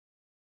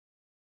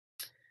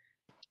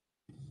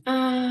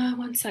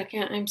One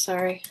second. I'm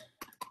sorry.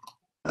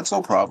 That's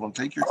no problem.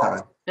 Take your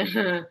time.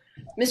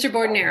 Mr.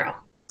 Bordenero.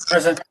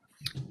 Present.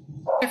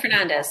 Mr.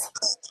 Fernandez.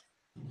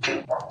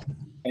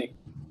 Hey.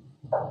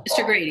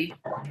 Mr. Grady.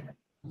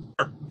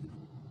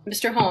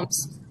 Mr.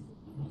 Holmes.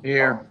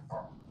 Here.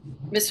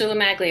 Mr.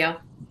 Lamaglio.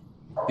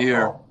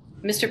 Here.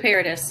 Mr.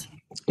 Paradis.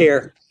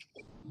 Here.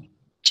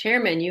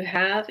 Chairman, you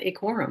have a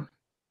quorum.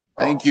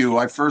 Thank you.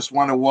 I first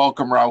want to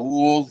welcome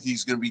Raul.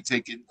 He's going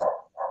to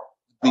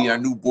be our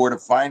new Board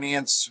of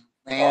Finance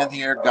man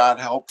here. God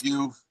help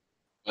you.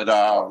 But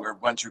we're a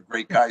bunch of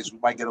great guys. We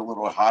might get a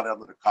little hot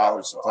under the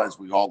collar. Sometimes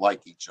we all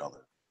like each other.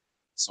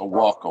 So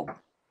welcome.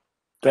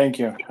 Thank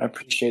you. I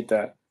appreciate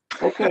that.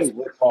 Okay,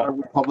 let's start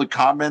with public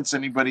comments.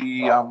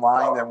 Anybody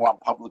online that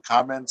want public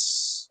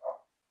comments?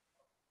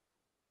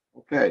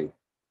 Okay,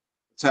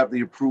 let's have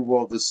the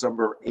approval of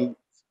December 8th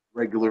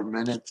regular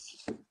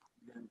minutes.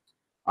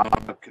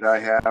 Could I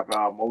have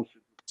a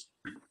motion,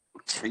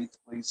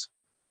 please?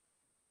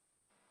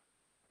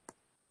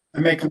 I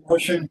make a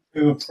motion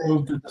to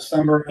approve the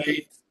December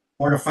 8th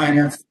Board of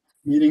Finance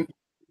meeting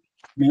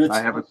minutes.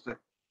 I have a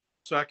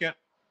Second.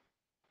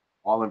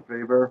 all in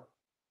favor?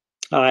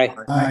 Aye.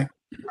 Aye.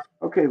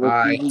 Okay,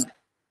 Aye.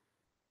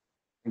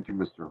 Thank you,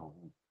 Mr.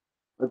 Holmes.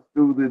 Let's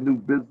do the new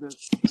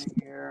business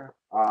thing here.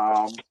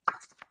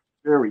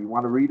 Jerry, you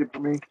want to read it for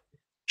me?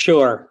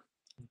 Sure.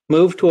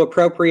 Move to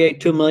appropriate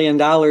 $2 million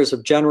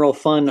of general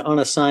fund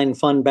unassigned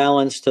fund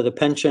balance to the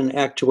pension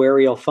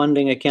actuarial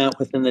funding account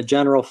within the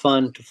general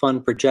fund to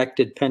fund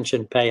projected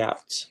pension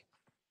payouts.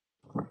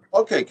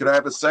 Okay, could I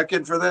have a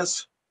second for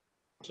this?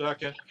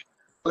 Second.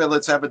 Okay,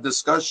 let's have a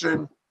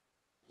discussion.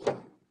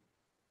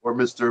 Or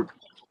Mr.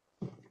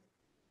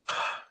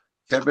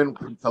 Kevin,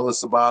 can you tell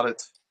us about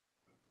it?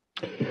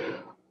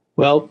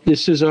 Well,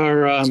 this is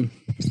our,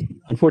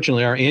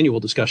 unfortunately, our annual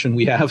discussion.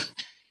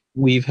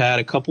 We've had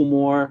a couple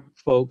more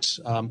folks.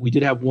 We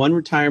did have one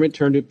retirement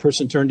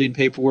person turned in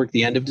paperwork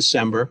the end of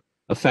December,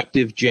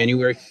 effective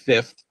January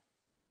 5th,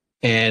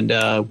 and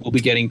we'll be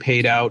getting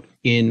paid out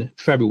in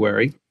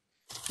February.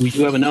 We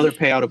do have another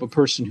payout of a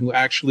person who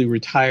actually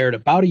retired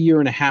about a year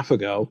and a half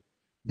ago,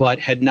 but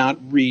had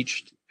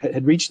reached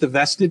the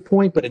vested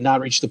point, but had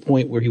not reached the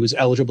point where he was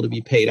eligible to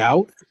be paid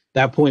out.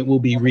 That point will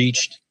be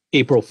reached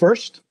April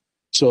 1st.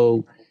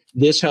 So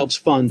this helps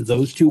fund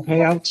those two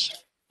payouts.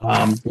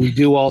 We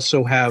do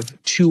also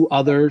have two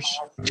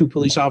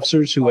police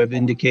officers who have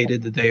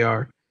indicated that they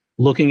are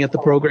looking at the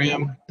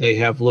program. They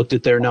have looked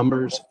at their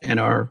numbers and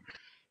are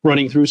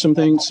running through some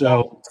things.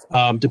 So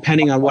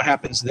depending on what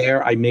happens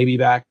there, I may be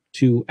back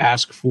to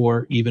ask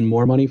for even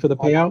more money for the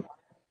payout.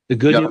 The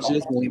good news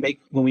is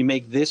when we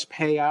make this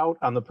payout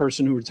on the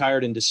person who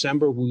retired in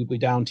December, we will be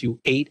down to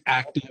 8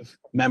 active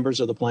members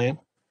of the plan.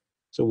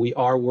 So we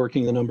are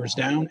working the numbers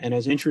down. And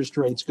as interest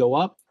rates go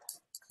up,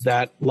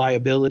 that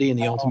liability and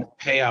the ultimate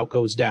payout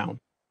goes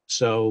down.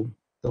 So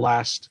the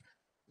last,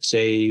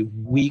 say,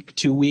 week,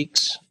 2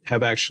 weeks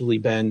have actually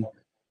been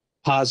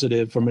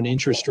positive from an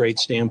interest rate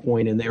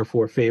standpoint and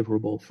therefore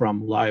favorable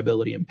from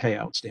liability and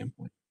payout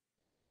standpoint.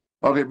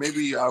 Okay,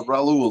 maybe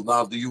Raul,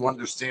 now do you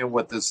understand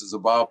what this is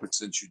about? But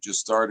since you just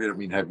started, I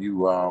mean, have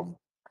you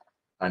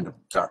kind of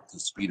got to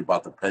speed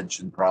about the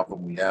pension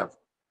problem we have?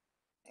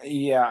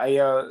 Yeah,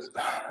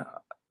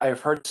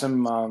 I've heard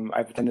some.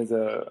 I've attended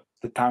the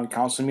town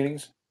council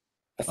meetings.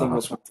 I think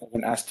that's when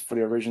someone asked for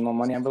the original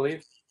money, I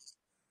believe.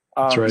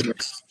 That's right.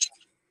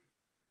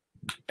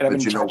 And I've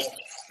been trying to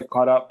get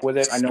caught up with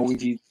it. I know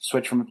we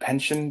switched from a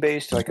pension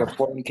based to like a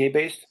 401k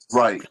based.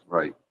 Right.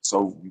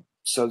 So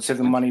save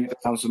the money, the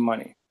council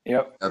money.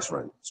 Yep. That's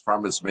right. It's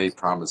promise made,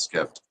 promise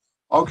kept.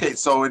 Okay,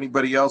 so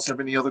anybody else have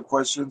any other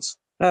questions?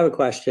 I have a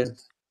question.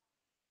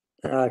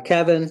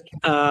 Kevin,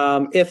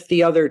 if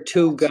the other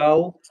two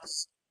go,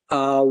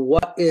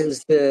 what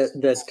is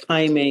the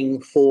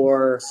timing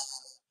for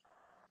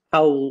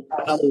how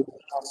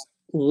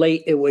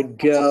late it would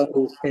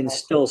go and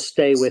still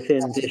stay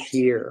within this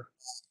year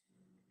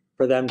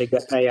for them to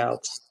get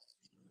payouts?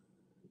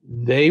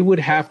 They would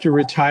have to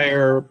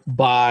retire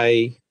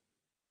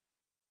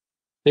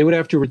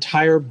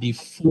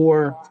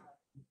before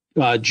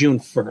June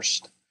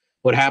 1st.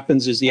 What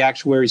happens is the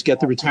actuaries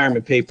get the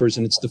retirement papers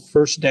and it's the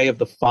first day of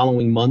the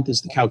following month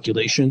is the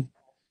calculation.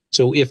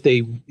 So if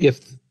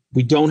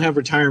we don't have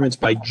retirements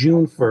by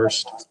June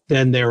 1st,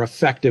 then their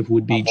effective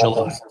would be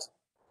July.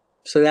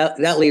 So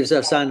that leaves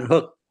us on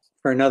hook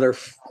for another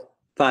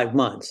 5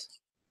 months.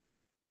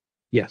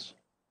 Yes.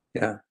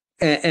 Yeah.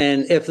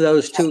 And if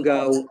those two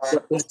go,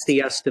 what's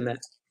the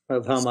estimate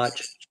of how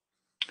much?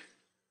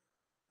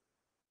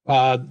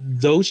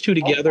 Those two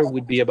together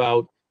would be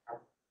about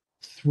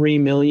 $3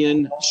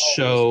 million.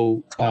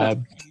 So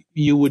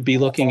you would be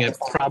looking at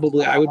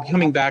probably, I would be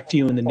coming back to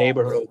you in the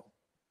neighborhood,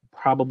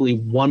 probably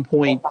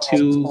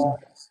 1.2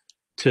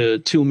 to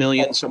 2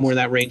 million, somewhere in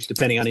that range,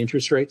 depending on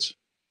interest rates.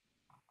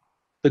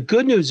 The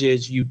good news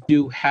is you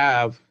do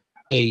have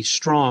a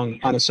strong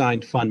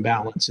unassigned fund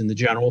balance in the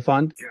general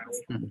fund.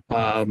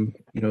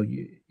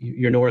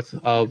 You're north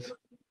of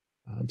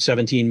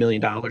 $17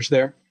 million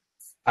there.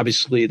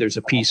 Obviously, there's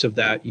a piece of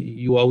that.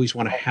 You always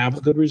want to have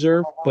a good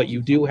reserve, but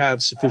you do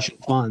have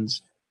sufficient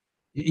funds.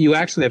 You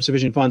actually have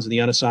sufficient funds in the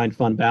unassigned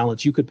fund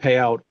balance. You could pay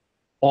out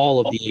all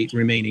of the 8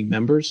 remaining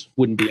members.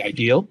 Wouldn't be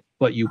ideal,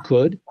 but you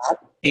could,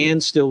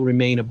 and still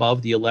remain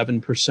above the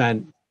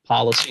 11%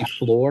 policy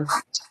floor.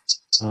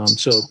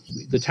 So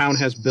the town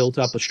has built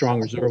up a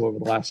strong reserve over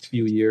the last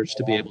few years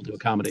to be able to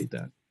accommodate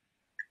that.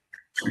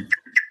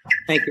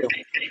 Thank you.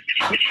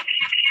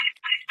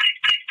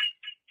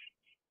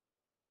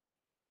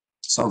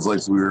 Sounds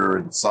like we were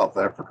in South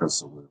Africa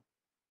somewhere.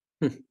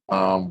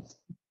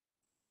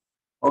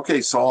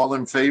 Okay, so all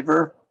in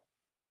favor?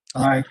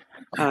 Aye.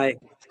 Aye.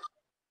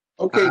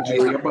 Okay,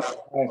 Jerry.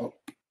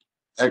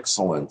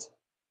 Excellent.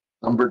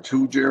 Number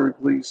 2, Jerry,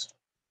 please.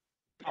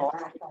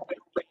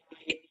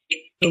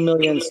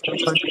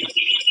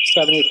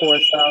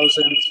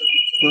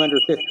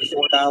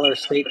 $2,774,254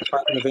 State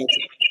Department of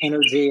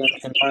Energy and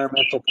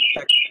Environmental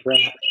Protection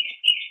Grant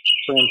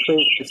for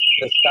improvements to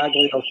the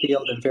Scoglio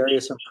Field and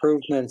various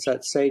improvements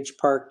at Sage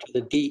Park to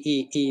the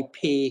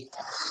DEEP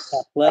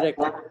Athletic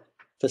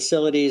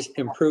Facilities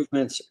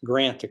Improvements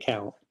Grant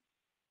account.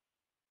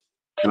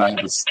 Can I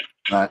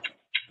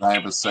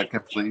have a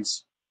second,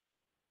 please?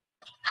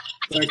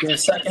 Can I get a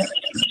second?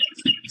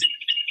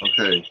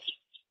 Okay.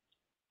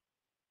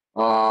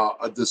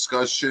 A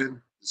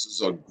discussion. This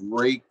is a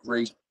great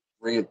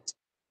grant.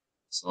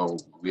 So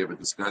we have a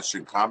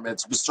discussion.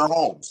 Comments, Mr.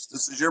 Holmes.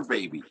 This is your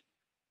baby.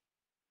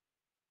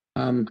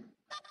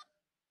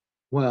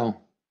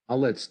 Well, I'll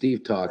let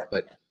Steve talk,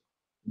 but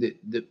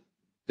the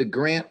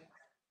grant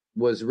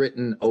was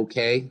written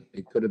okay.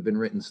 It could have been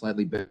written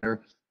slightly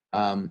better.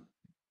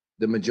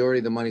 The majority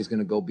of the money is going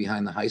to go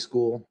behind the high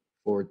school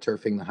for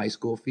turfing the high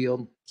school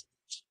field,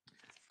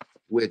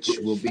 which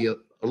will be a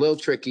little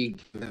tricky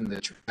given the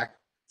track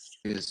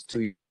is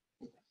 2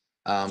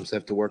 so I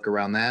have to work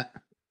around that.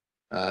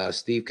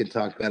 Steve could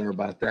talk better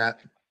about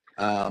that.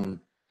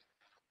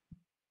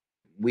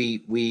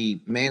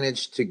 We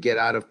managed to get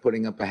out of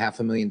putting up a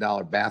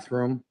 $500,000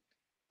 bathroom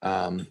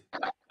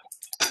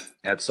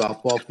at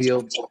softball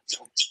field.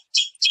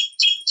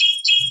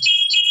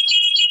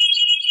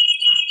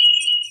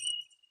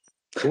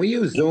 Can we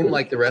use Zoom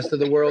like the rest of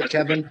the world,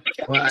 Kevin?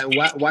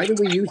 Why do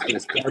we use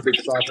this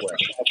garbage software?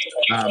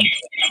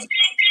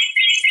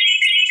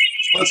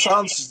 Well, it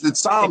sounds,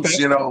 If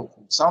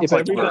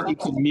like everybody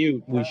can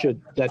mute,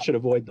 that should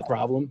avoid the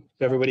problem.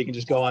 If everybody can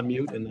just go on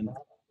mute and then,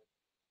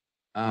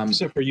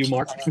 except for you,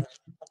 Mark.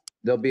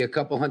 There'll be a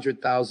couple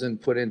 $100,000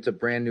 put into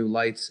brand new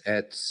lights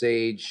at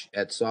Sage,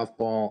 at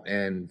softball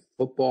and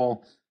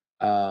football.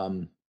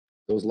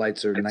 Those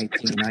lights are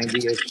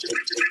 1990-ish.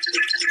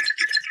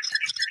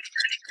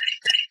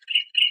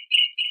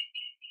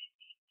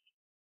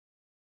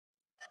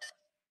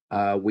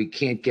 We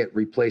can't get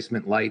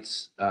replacement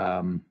lights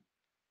for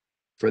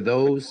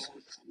those.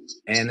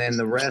 And then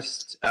the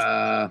rest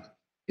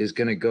is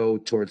going to go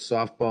towards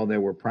softball.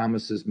 There were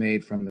promises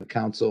made from the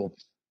council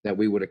that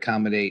we would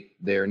accommodate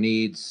their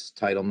needs,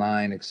 Title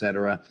IX, et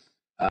cetera.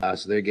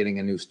 So they're getting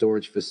a new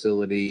storage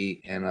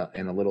facility and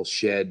a little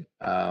shed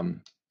to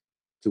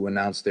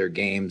announce their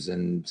games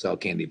and sell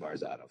candy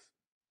bars out of.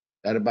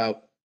 That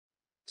about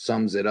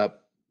sums it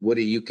up.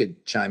 Woody, you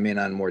could chime in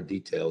on more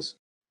details.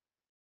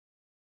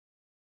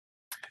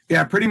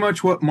 Yeah, pretty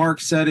much what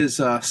Mark said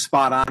is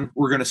spot on.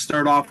 We're going to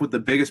start off with the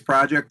biggest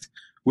project,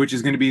 which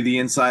is going to be the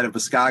inside of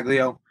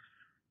Scoglio.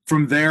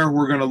 From there,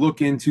 we're going to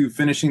look into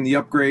finishing the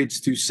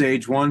upgrades to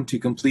Sage 1 to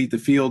complete the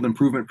field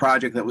improvement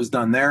project that was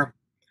done there.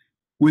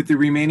 With the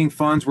remaining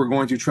funds, we're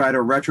going to try to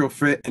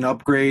retrofit and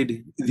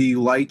upgrade the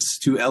lights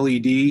to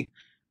LED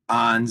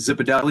on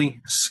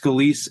Zipadelli,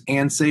 Scalise,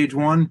 and Sage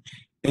 1.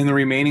 In the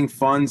remaining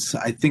funds,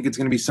 I think it's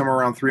going to be somewhere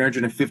around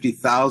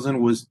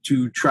 $350,000 was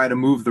to try to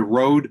move the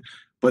road,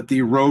 but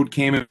the road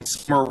came in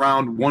somewhere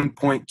around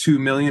 $1.2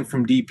 million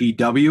from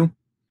DPW.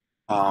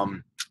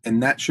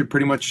 And that should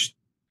pretty much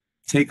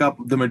take up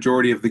the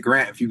majority of the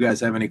grant if you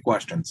guys have any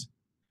questions.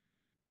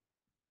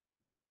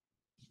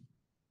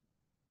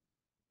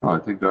 I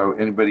think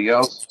anybody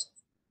else?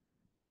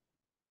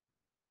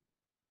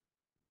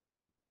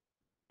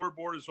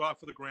 Scoreboard is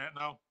off of the grant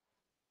now.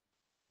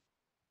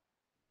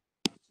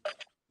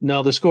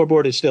 No, the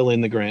scoreboard is still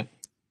in the grant.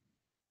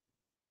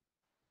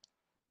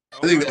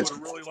 I think would that's-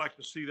 really like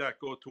to see that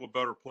go to a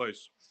better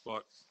place,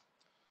 but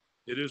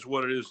it is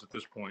what it is at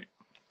this point.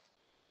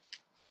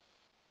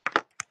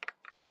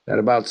 That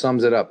about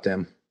sums it up,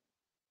 Tim.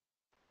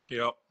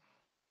 Yep.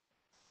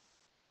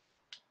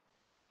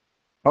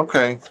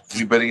 Okay,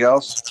 anybody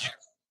else?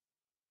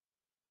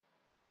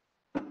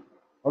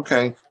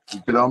 Okay,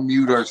 we can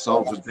unmute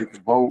ourselves and take a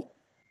vote.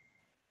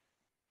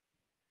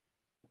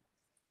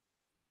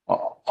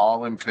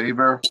 All in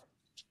favor?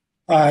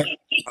 Aye.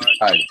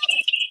 Aye.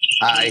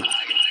 Aye.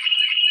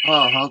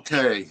 Oh,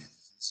 okay.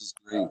 This is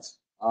great.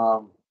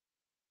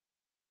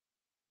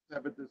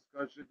 Have a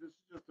discussion. This is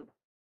just a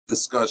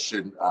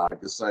discussion. I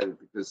decided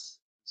because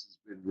this has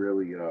been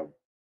really, I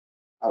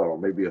don't know,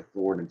 maybe a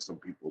thorn in some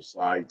people's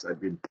sides. I've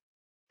been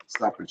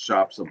Stop and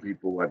Shop. Some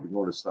people have been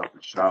going to Stop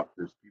and Shop.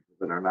 There's people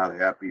that are not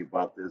happy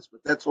about this,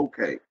 but that's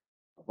okay.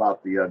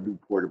 About the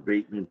Newport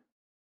abatement,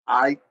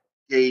 I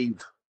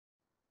gave,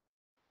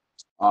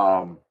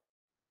 I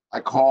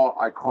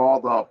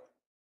called up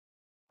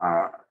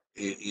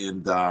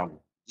and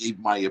gave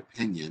my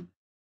opinion,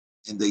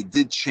 and they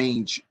did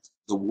change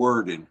the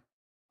wording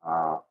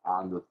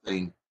on the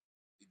thing.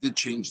 They did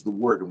change the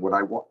word, and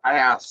what I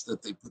asked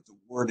that they put the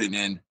wording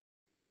in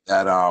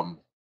that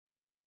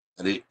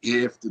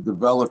if the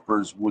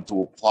developers were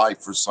to apply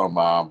for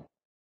some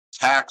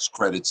tax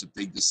credits, if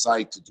they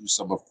decide to do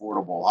some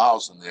affordable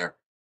housing there,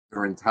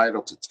 they're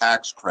entitled to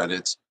tax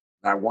credits.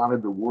 And I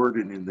wanted the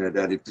wording in there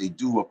that if they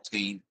do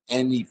obtain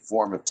any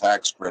form of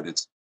tax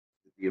credits,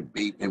 the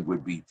abatement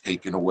would be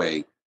taken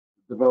away.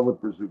 The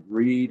developers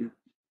agreed,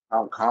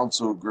 town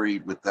council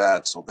agreed with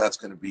that, so that's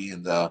going to be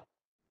in the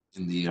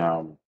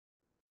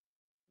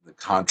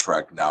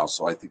contract now.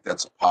 So I think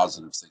that's a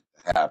positive thing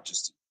to have.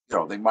 Just,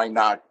 they might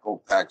not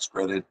go tax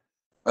credit,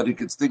 but I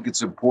think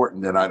it's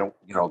important that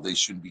they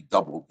shouldn't be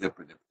double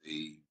dipping if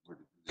they were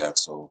to do that.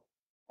 So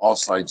all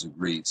sides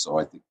agreed. So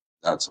I think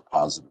that's a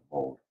positive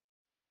vote.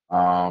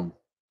 I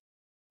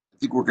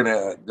think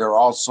they're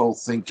also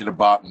thinking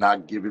about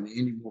not giving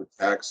any more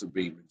tax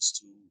abatements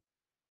to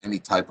any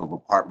type of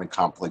apartment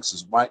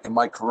complexes. Am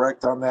I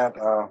correct on that,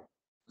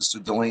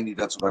 Mr. Delaney?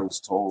 That's what I was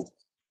told.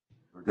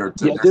 They're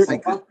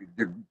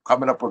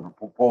coming up with a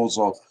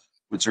proposal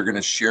which they're going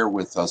to share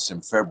with us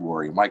in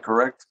February. Am I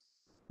correct?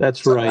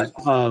 That's right.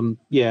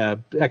 Yeah,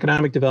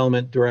 Economic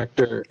Development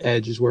Director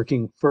Edge is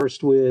working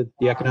first with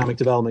the Economic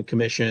Development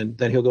Commission,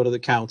 then he'll go to the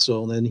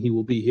council, and then he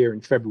will be here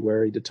in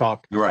February to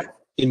talk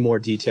in more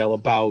detail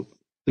about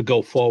the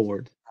go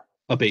forward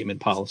abatement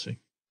policy.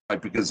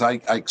 Right, because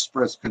I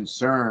expressed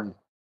concern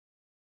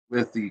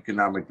with the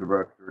economic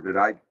director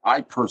that I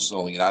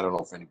personally, and I don't know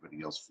if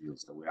anybody else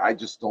feels that way, I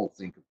just don't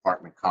think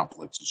apartment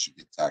complexes should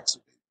get tax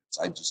abatements.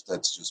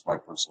 That's just my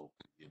personal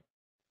opinion.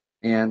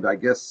 And I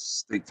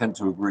guess they tend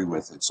to agree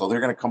with it. So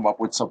they're going to come up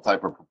with some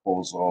type of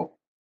proposal.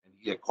 And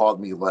he had called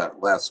me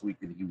last week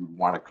and he would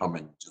want to come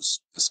and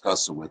just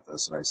discuss it with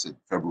us. And I said,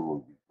 February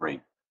would be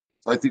great.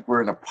 So I think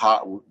we're in a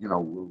pot, we're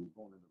going in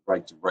the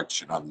right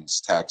direction on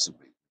these tax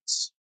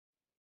abatements.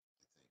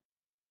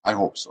 I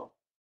hope so.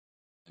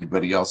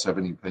 Anybody else have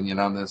any opinion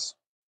on this?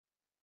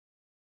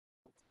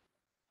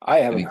 I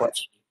have a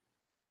question.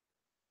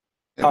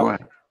 Yeah, go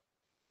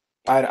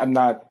ahead. I'm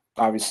not,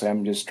 obviously,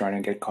 I'm just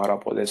trying to get caught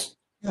up with this.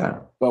 Yeah.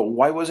 But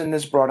why wasn't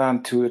this brought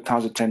on to the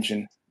town's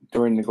attention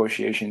during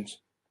negotiations?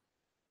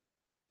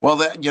 Well,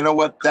 you know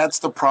what? That's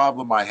the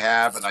problem I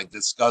have, and I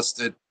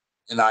discussed it.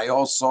 And I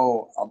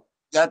also,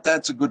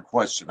 that's a good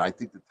question. I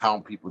think the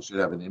town people should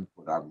have an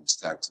input on these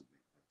tax abatements.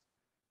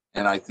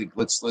 And I think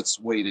let's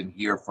wait and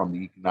hear from the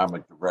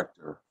economic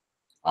director.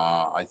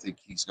 I think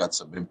he's got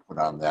some input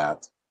on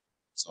that.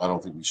 So I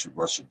don't think we should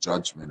rush a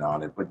judgment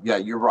on it. But yeah,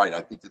 you're right. I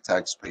think the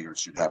taxpayers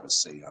should have a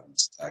say on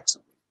these tax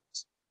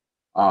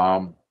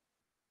abatements.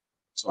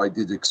 So I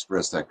did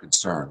express that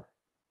concern.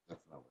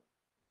 Definitely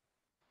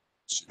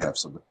should have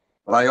some.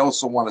 But I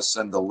also want to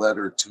send a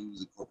letter to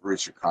the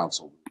Corporation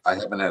Council. I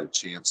haven't had a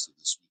chance to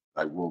this week,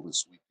 but I will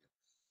this weekend.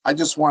 I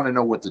just want to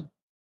know what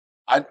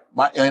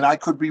and I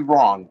could be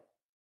wrong.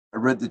 I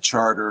read the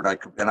charter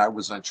and I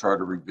was on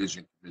Charter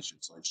Revision Commission,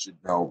 so I should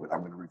know, but I'm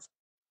going to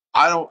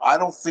I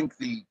don't think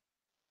the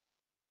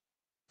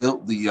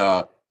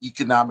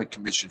Economic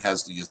Commission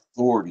has the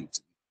authority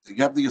they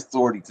have the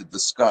authority to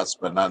discuss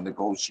but not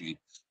negotiate.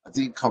 I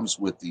think it comes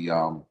with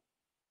the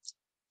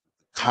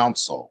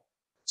council.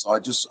 So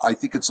I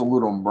think it's a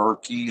little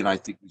murky, and I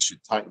think we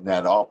should tighten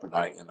that up. And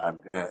I'm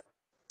going to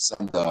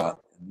send an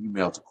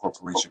email to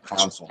Corporation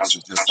Council and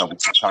suggest how we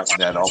can tighten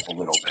that up a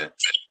little bit.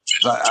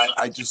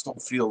 I just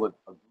don't feel it.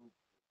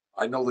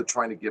 I know they're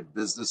trying to get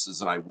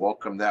businesses, and I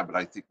welcome that. But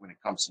I think when it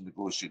comes to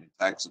negotiating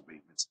tax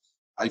abatements,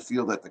 I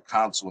feel that the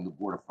council and the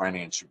Board of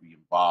Finance should be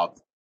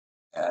involved.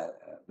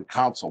 The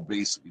council,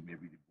 basically,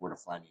 maybe the Board of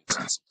Finance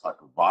on some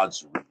type of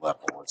advisory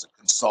level as a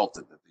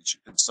consultant, that they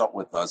should consult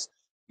with us.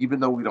 Even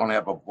though we don't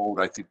have a vote,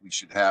 I think we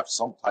should have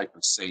some type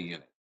of say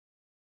in it.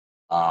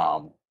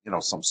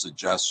 Some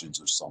suggestions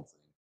or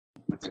something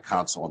with the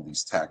council on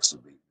these tax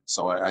abatements.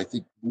 So I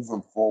think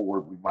moving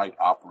forward, we might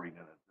operate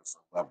at a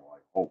different level. I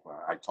hope.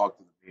 I talked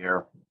to the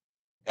mayor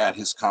at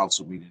his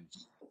council meeting.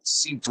 He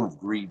seemed to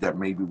agree that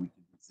maybe we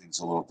can do things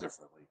a little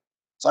differently.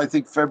 So I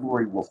think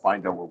February we'll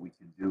find out what we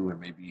can do, and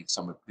maybe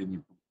some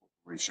opinion from the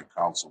Corporation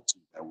Council too.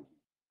 That would be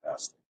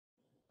fantastic.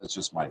 That's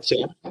just my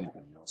opinion.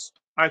 Anybody else?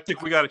 I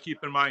think we got to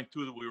keep in mind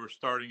too that we were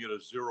starting at a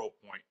 0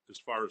 point as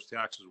far as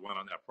taxes went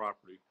on that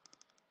property.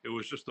 It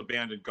was just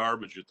abandoned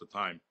garbage at the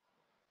time.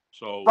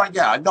 So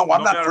yeah, no,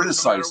 I'm not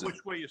criticizing. No matter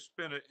which way you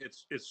spin it,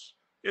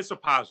 it's a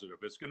positive.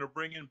 It's going to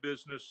bring in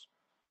business.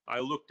 I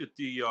looked at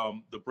the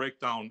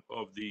breakdown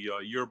of the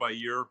year by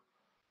year,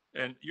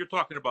 and you're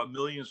talking about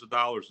millions of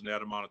dollars in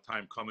that amount of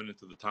time coming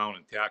into the town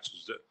in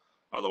taxes that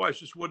otherwise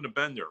just wouldn't have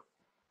been there.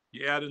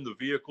 You add in the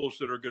vehicles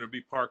that are going to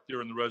be parked there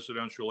in the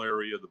residential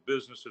area, the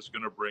business it's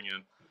going to bring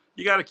in.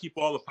 You got to keep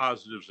all the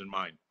positives in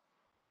mind.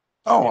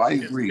 Oh, I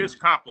It's- agree. It's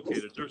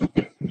complicated.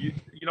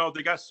 You know,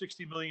 they got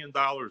 $60 million in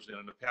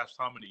the past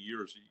how many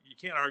years? You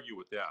can't argue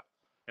with that.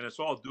 And it's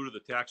all due to the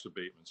tax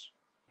abatements.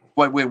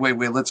 Wait.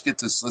 Let's get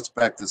this. Let's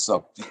back this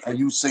up. Are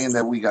you saying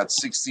that we got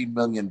 $60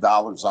 million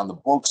on the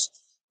books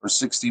or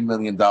 $60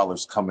 million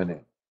coming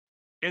in?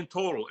 In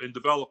total, in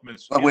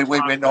developments. But wait.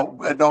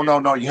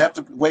 No. You have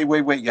to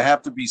wait. You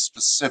have to be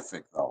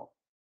specific though,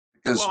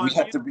 because Well, we I'm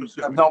have to being be.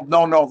 specific.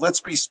 No.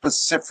 Let's be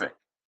specific.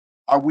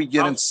 Are we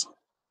getting?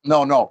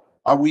 No.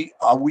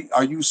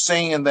 Are you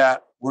saying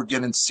that we're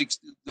getting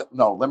 60?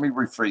 No. Let me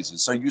rephrase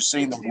this. Are you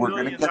saying that $60 we're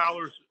going to million. get?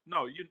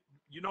 No,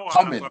 you know, I'm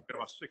Coming. not talking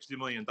about $60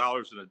 million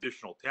in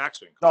additional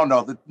tax income.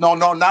 No,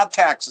 not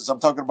taxes. I'm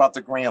talking about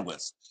the grand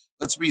list.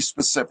 Let's be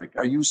specific.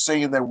 Are you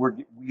saying that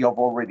we have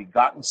already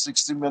gotten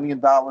 $60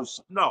 million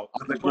No,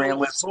 on the grand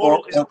list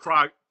total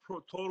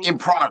in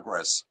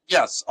progress?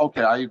 Yes.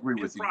 Okay, I agree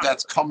with you. progress.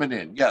 That's coming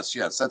in. Yes.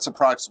 That's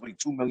approximately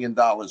 $2 million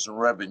in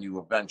revenue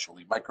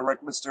eventually. Am I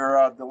correct,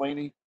 Mr.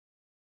 Delaney?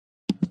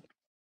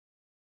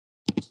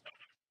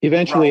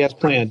 Eventually,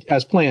 Right.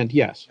 as planned,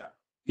 yes.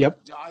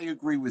 Yep. I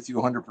agree with you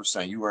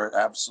 100%. You are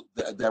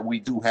absolutely that we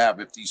do have,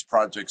 if these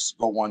projects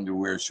go under,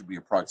 where it should be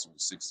approximately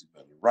 60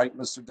 million, right,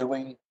 Mr.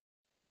 Delaney?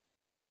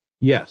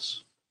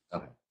 Yes.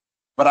 Okay.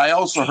 But I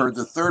also heard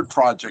the third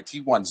project,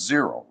 he wants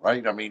zero,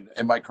 right? I mean,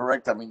 am I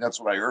correct? I mean, that's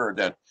what I heard,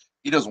 that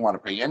he doesn't want to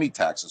pay any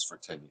taxes for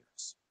 10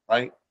 years,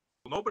 right?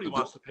 Nobody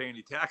wants to pay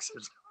any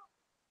taxes.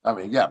 I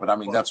mean, yeah, but I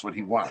mean, that's what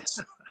he wants.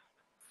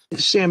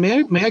 Sam,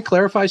 may I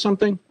clarify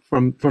something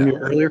from your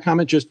earlier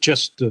comment,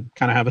 just to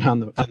kind of have it on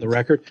the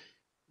record?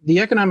 The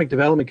Economic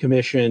Development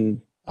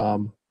Commission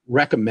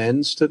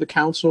recommends to the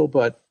council,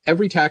 but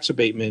every tax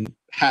abatement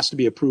has to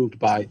be approved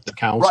by the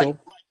council. Right.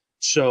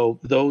 So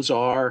those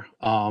are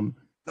No,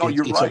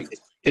 you're right.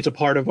 It's a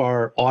part of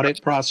our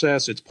audit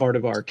process. It's part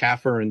of our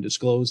CAFR and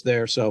disclosed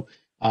there. So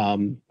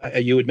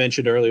you had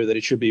mentioned earlier that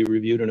it should be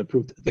reviewed and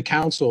approved. The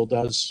council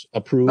does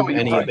approve No, you're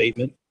any right.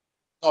 abatement.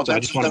 No, So I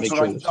just want to make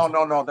sure.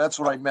 No, that's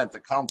what I meant. The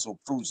council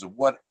approves it.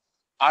 What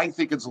I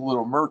think it's a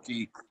little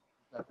murky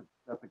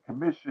that the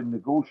commission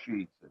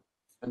negotiates it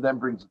and then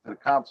brings it to the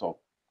council.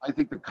 I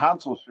think the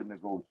council should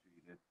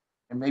negotiate it,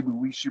 and maybe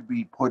we should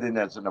be put in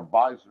as an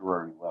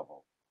advisory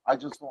level. I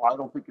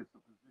don't think it's the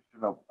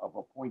position of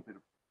appointed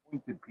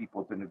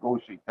people to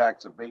negotiate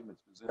tax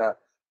abatements,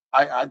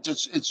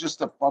 because it's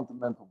just a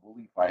fundamental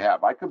belief I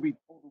have. I could be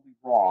totally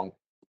wrong,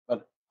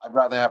 but I'd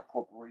rather have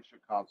corporation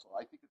counsel.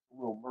 I think it's a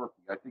little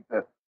murky. I think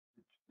that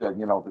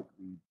you know,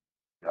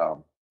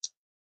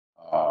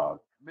 the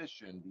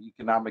commission, the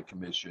economic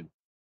commission,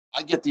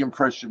 I get the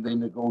impression they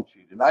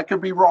negotiate, and I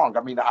could be wrong.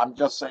 I mean, I'm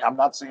just saying, I'm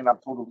not saying I'm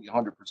totally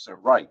 100%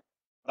 right,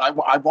 but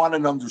I want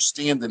an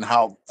understanding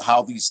how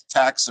these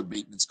tax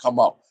abatements come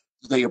up.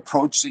 Do they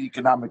approach the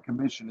economic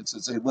commission and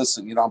say,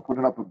 listen, you know, I'm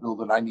putting up a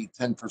building, I need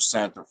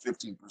 10% or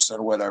 15%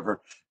 or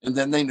whatever, and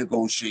then they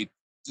negotiate?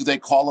 Do they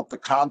call up the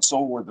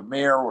council or the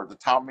mayor or the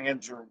town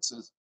manager and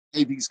says,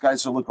 hey, these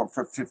guys are looking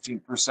for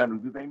 15%, or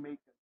do they make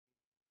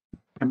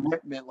a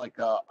commitment, like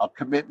a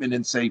commitment,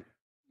 and say,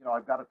 you know,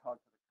 I've got to talk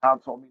to the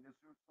council? I mean, is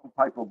there some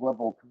type of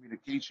level of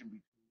communication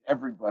between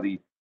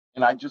everybody?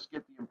 And I just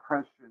get the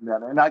impression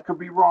that, and I could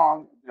be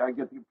wrong, I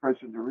get the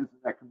impression there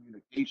isn't that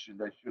communication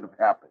that should have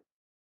happened.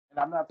 And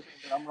I'm not saying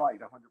that I'm right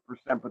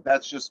 100%, but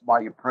that's just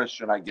my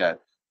impression I get.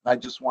 And I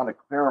just want to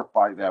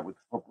clarify that with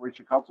the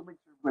corporation council, keep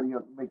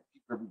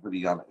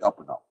everybody on up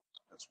and up.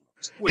 That's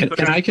what I'm saying.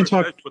 And I can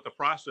talk what the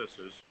process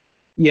is.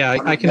 Yeah,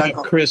 I can have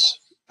Chris.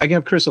 I can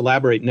have Chris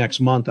elaborate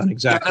next month on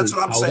exactly that's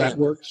what I'm how saying. that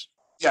works.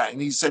 Yeah,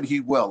 and he said he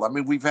will. I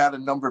mean, we've had a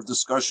number of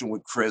discussion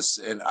with Chris,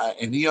 and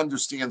he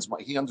understands what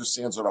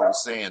I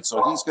was saying.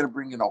 So he's going to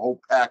bring in a whole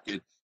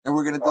packet, and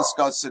we're going to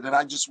discuss it. And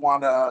I just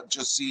want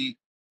to see,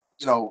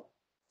 you know,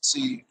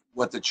 see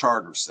what the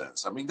charter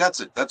says. I mean, that's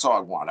it. That's all I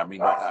want. I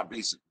mean, I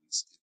basically,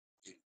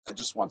 I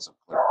just want some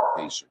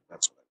clarification.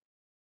 That's what.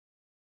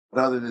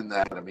 But other than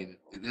that, I mean,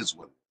 it is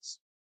what it is.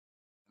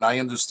 And I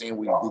understand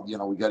we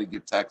got to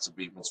give tax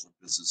abatements for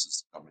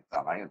businesses coming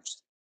down. I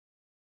understand.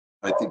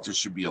 I think there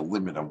should be a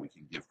limit on we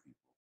can give people.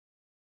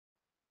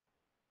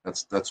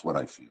 That's what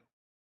I feel.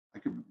 I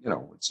could, you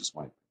know, it's just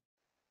my opinion.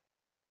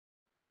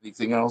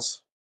 Anything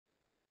else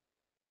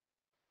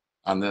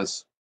on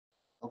this?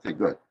 Okay,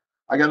 good.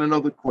 I got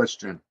another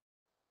question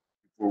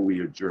before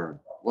we adjourn.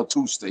 Well,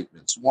 two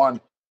statements.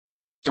 One,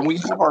 can we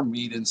have our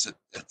meetings at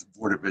the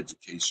Board of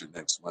Education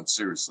next month?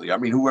 Seriously. I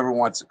mean, whoever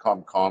wants to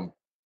come.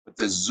 But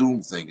this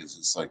Zoom thing is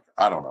just like,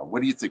 I don't know.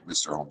 What do you think,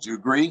 Mr. Holmes? Do you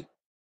agree?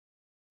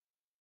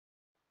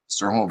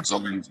 Mr. Holmes,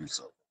 unmute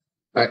yourself.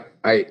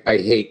 I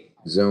hate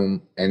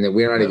Zoom, and that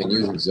we're not even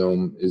using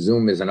Zoom.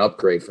 Zoom is an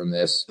upgrade from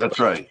this. That's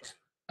right.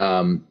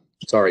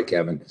 Sorry,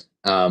 Kevin.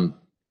 And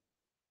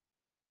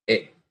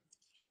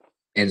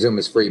Zoom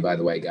is free, by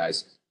the way,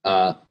 guys.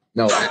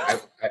 No,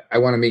 I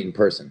want to meet in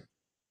person.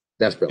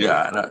 Desperately.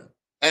 Yeah,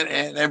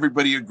 and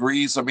everybody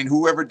agrees. I mean,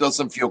 whoever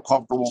doesn't feel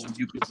comfortable,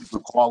 you could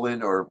call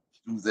in or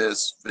do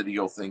this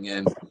video thing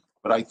in.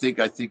 But I think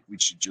we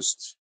should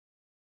just,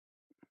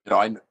 you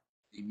know,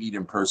 a meet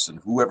in person,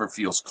 whoever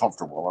feels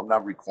comfortable. I'm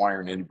not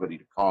requiring anybody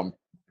to come.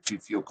 If you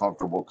feel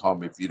comfortable,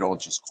 come. If you don't,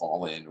 just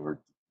call in or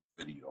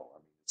video. I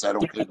mean, is that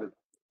okay?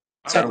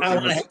 Is that okay,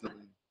 Mr. Delaney?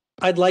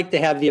 I'd like to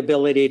have the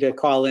ability to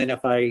call in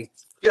if I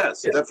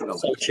Yes, definitely.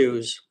 so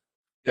choose.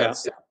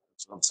 Yes,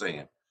 that's what I'm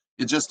saying.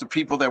 It's just the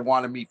people that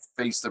want to meet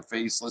face to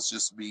face. Let's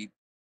just meet,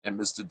 and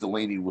Mr.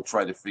 Delaney will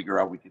try to figure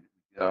out. We could,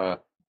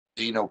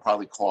 Dana will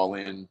probably call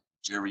in.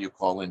 Jerry will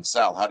call in.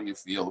 Sal, how do you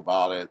feel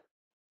about it?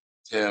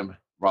 Tim,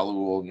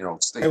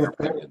 Raul, state your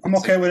opinion. I'm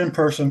okay with in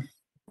person.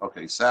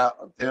 Okay,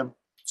 Sal, Tim.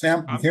 Sam,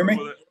 you I'm hear good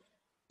me? with it.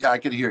 Yeah, I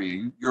can hear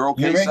you. You're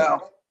okay, Hear me?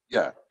 Sal?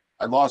 Yeah,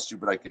 I lost you,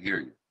 but I could hear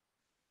you.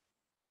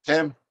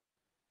 Tim.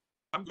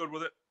 I'm good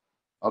with it.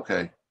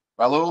 Okay,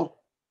 Raul.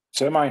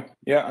 So am I.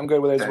 Yeah, I'm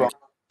good with it as Okay. well.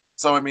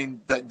 So, I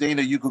mean,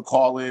 Dana, you could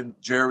call in,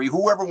 Jerry,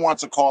 whoever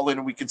wants to call in,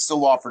 and we can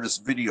still offer this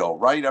video,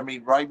 right? I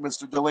mean, right,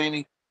 Mr.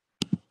 Delaney?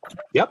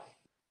 Yep.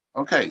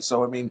 Okay,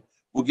 so, I mean,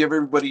 we'll give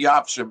everybody the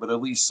option, but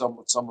at least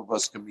some of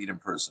us can meet in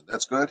person.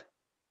 That's good?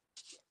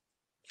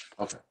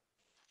 Okay.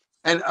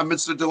 And,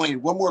 Mr. Delaney,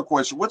 one more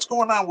question. What's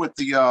going on with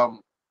the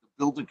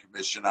building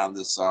commission on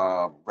this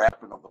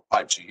wrapping of the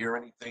pipes? You hear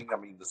anything? I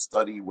mean, the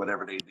study,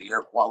 whatever the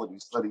air quality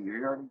study, you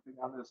hear anything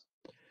on this?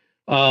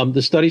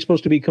 The study's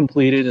supposed to be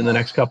completed in the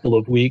next couple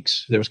of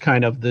weeks. There's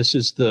this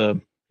is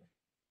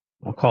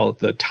I'll call it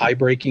the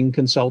tie-breaking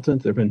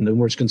consultant. There have been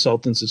numerous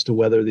consultants as to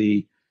whether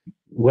the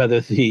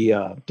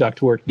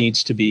ductwork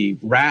needs to be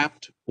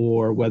wrapped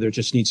or whether it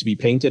just needs to be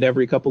painted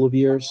every couple of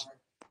years.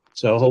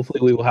 So hopefully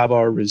we will have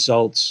our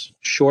results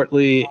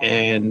shortly,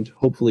 and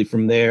hopefully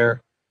from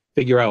there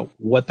figure out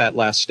what that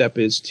last step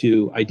is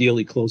to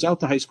ideally close out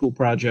the high school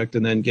project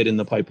and then get in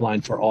the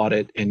pipeline for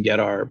audit and get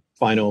our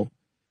final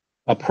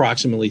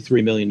approximately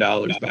 $3 million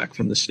back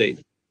from the state.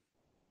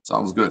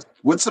 Sounds good.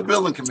 What's the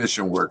building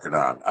commission working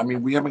on? I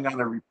mean, we haven't gotten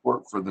a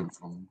report for them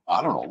from,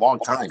 I don't know, a long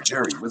time.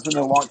 Jerry, wasn't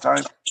it a long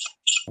time?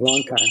 A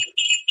long time.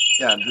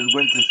 Yeah.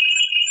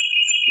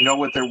 You know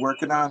what they're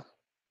working on?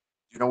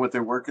 You know what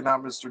they're working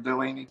on, Mr.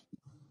 Delaney?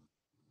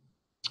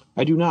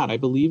 I do not. I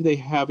believe they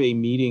have a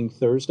meeting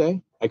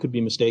Thursday. I could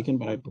be mistaken,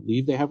 but I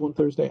believe they have one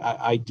Thursday.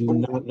 I do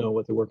not know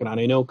what they're working on.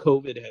 I know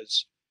COVID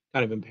has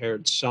kind of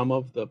impaired some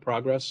of the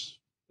progress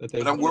that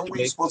they've But weren't we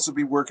made. supposed to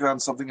be working on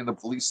something in the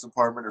police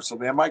department or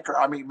something?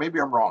 I mean, maybe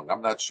I'm wrong.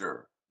 I'm not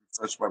sure.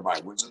 Refresh my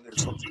mind. Wasn't there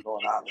something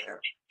going on there?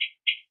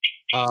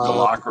 The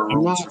locker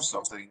rooms or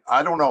something?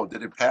 I don't know.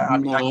 Did it pass? I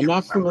mean, no, I'm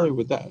not familiar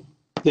with that.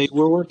 They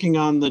were working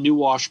on the new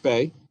wash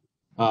bay.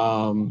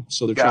 So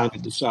they're trying to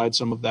decide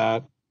some of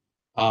that.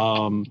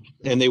 And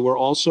they were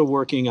also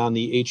working on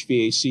the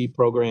HVAC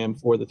program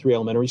for the 3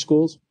 elementary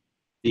schools,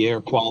 the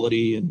air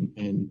quality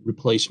and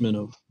replacement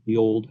of the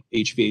old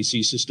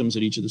HVAC systems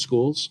at each of the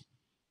schools.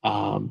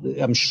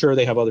 I'm sure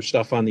they have other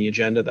stuff on the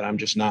agenda that I'm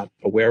just not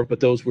aware of, but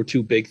those were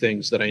two big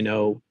things that I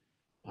know.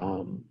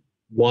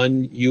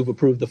 One, you've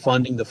approved the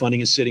funding. The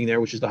funding is sitting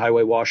there, which is the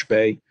highway wash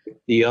bay.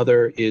 The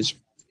other is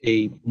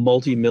a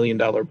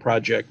multi-million-dollar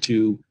project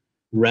to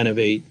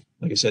renovate,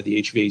 like I said, the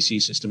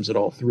HVAC systems at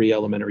all 3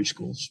 elementary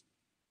schools.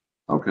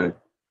 Okay.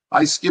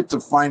 I skipped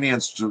the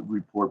finance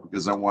report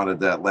because I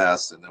wanted that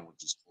last, and then we'll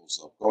just close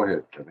up. Go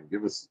ahead, Kevin.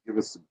 Give us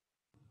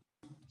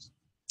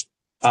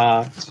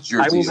I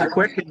will be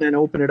quick and then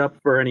open it up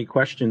for any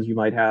questions you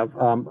might have.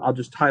 I'll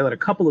just highlight a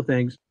couple of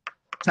things.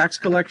 Tax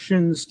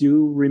collections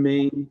do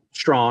remain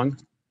strong.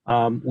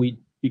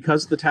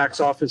 Because the tax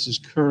office is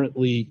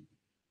currently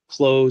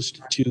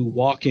closed to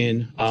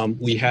walk-in,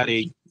 we had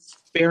a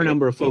fair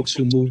number of folks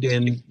who moved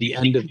in the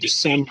end of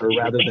December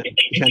rather than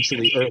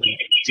potentially early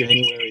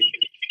January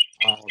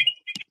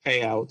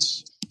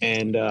payouts,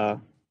 and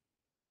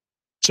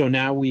so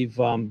now we're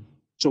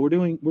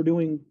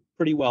doing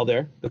pretty well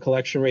there. The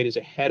collection rate is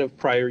ahead of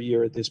prior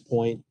year at this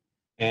point,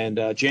 and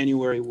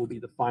January will be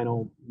the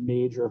final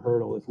major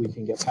hurdle if we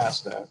can get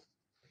past that.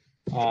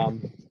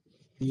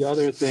 The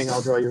other thing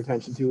I'll draw your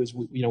attention to is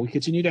we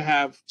continue to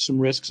have some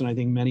risks, and I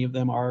think many of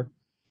them are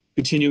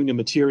continuing to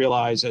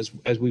materialize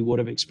as we would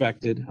have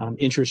expected.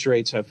 Interest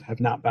rates have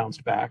not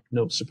bounced back.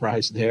 No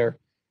surprise there.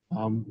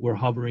 We're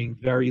hovering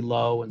very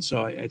low, and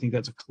so I think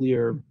that's a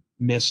clear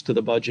miss to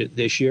the budget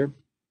this year.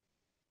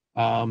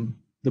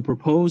 The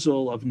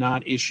proposal of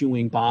not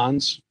issuing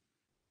bonds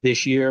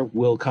this year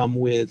will come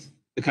with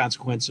the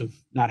consequence of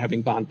not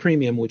having bond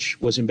premium, which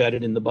was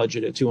embedded in the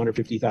budget at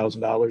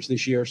 $250,000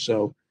 this year.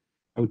 So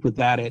I would put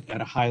that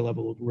at a high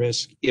level of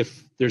risk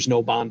if there's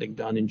no bonding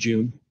done in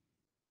June.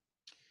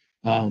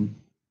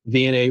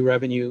 V&A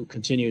revenue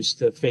continues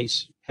to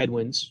face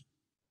headwinds.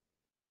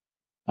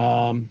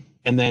 And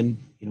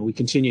then, we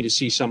continue to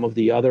see some of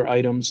the other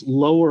items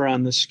lower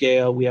on the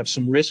scale. We have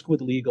some risk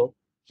with legal,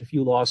 a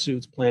few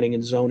lawsuits, planning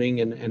and zoning,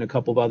 and a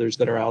couple of others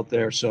that are out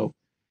there. So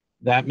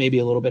that may be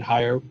a little bit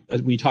higher.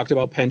 As we talked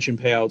about pension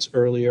payouts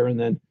earlier, and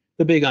then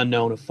the big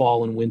unknown of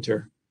fall and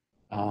winter.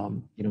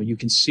 You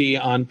can see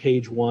on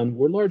page 1,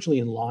 we're largely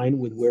in line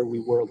with where we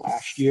were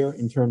last year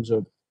in terms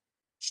of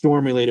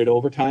storm-related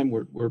overtime.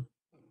 We're a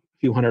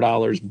few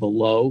 $100s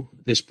below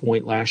this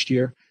point last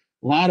year.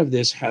 A lot of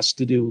this has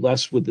to do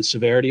less with the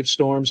severity of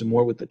storms and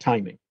more with the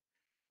timing.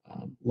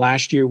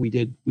 Last year we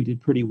did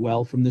pretty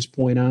well from this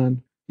point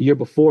on. The year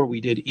before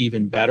we did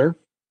even better,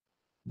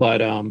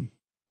 but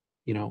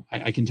you know,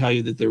 I can tell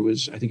you that there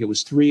was, I think it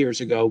was 3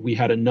 years ago, we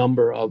had a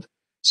number of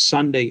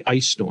Sunday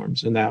ice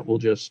storms, and that will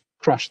just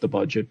crush the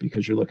budget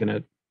because you're looking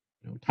at,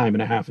 you know, time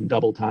and a half and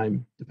double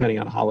time depending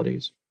on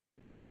holidays.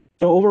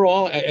 So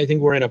overall, I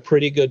think we're in a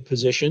pretty good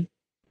position,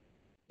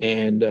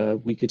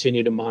 and we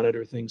continue to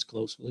monitor things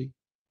closely.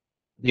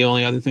 The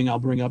only other thing I'll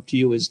bring up to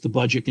you is the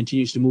budget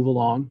continues to move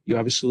along. You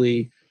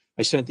obviously,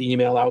 I sent the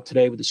email out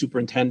today with the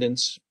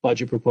superintendent's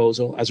budget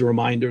proposal. As a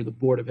reminder, the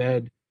Board of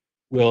Ed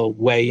will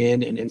weigh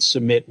in and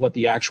submit what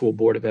the actual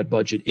Board of Ed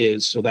budget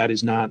is. So that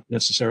is not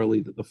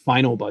necessarily the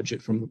final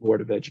budget from the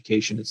Board of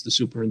Education. It's the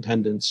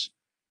superintendent's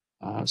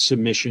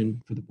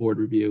submission for the board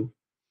review.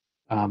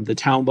 The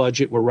town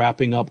budget, we're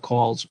wrapping up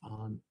calls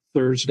on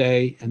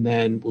Thursday, and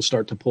then we'll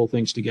start to pull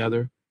things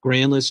together.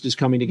 Grand list is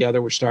coming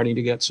together. We're starting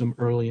to get some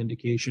early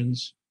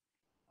indications,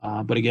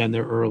 but again,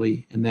 they're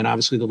early. And then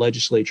obviously the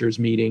legislature is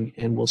meeting,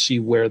 and we'll see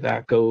where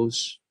that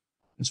goes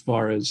as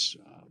far as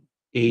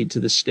aid to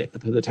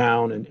the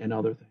town and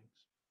other things.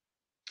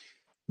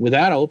 With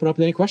that, I'll open up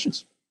with any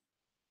questions.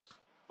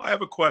 I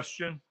have a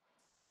question.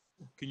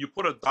 Can you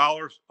put a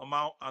dollar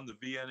amount on the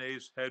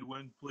VNA's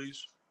headwind,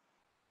 please?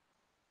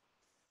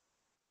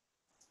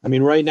 I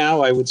mean, right now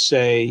I would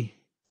say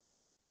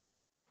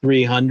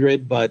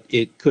 300, but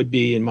it could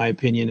be, in my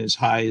opinion, as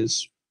high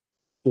as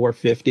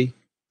 450.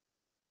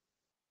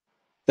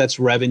 That's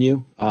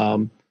revenue.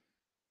 You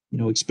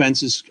know,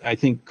 expenses I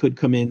think could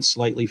come in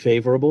slightly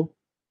favorable.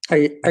 Are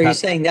you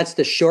saying that's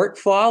the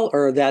shortfall,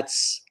 or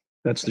that's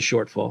the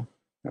shortfall?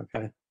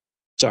 okay?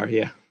 Sorry,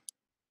 yeah.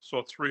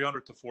 So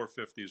 300 to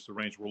 450 is the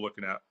range we're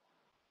looking at.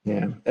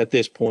 Yeah, at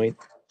this point.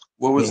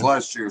 What was Yeah.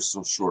 last year's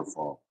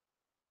shortfall?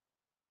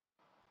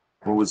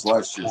 What was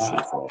last year's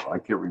shortfall? I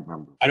can't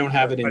remember. I don't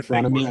have it in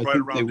front of me. I I think it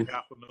was right think around they,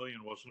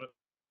 $500,000, wasn't it?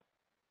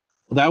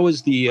 that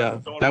was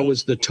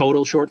the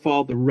total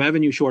shortfall. The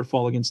revenue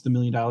shortfall against the $1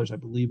 million, I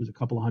believe, was a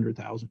couple of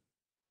 $100,000.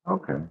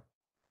 Okay.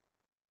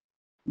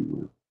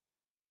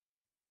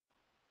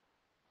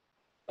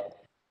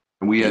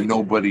 And we had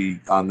nobody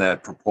on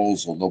that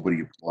proposal.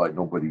 Nobody applied.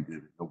 Nobody did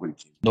it. Nobody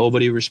came.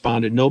 Nobody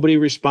responded. Nobody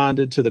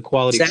responded to the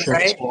quality Is that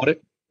assurance right?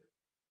 audit.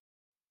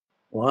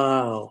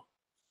 Wow.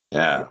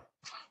 Yeah.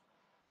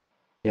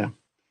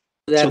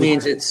 That So the-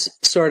 means it's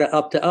sort of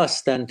up to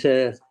us then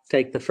to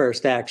take the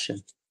first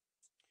action.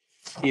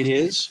 It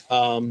is.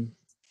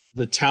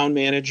 The town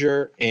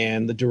manager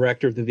and the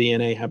director of the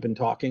VNA have been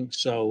talking.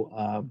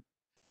 So,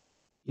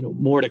 you know,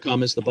 more to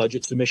come as the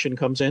budget submission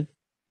comes in.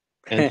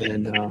 And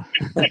then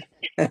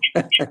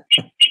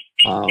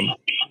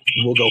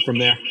we'll go from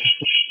there.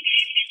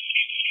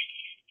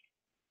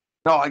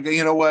 No,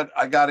 you know what?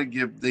 I got to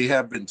give. They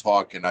have been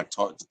talking. I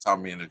talked to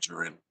town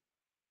manager, and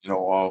you know,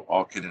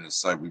 all kidding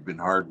aside, we've been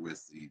hard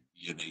with the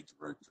VNA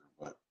director,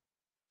 but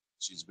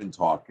she's been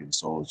talking,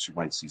 so she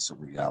might see some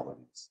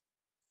realities.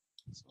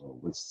 So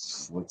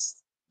let's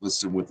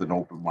listen with an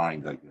open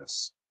mind, I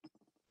guess.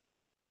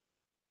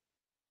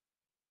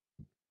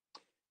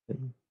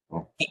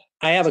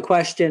 I have a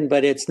question,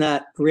 but it's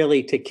not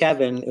really to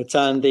Kevin. It's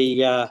on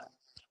the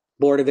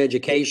Board of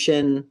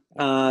Education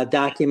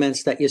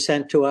documents that you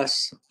sent to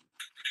us.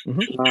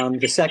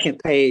 The second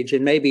page,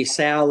 and maybe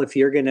Sal, if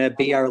you're going to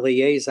be our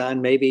liaison,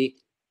 maybe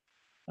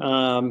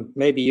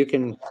you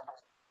can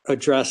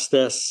address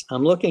this.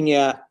 I'm looking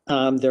at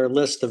their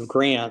list of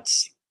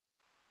grants,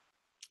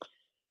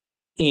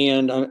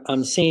 and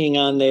I'm seeing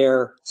on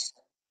there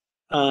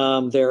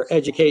their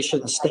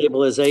Education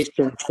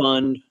Stabilization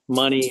Fund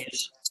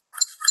monies,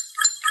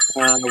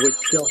 which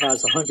still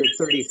has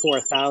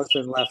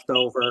 134,000 left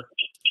over,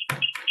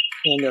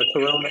 and their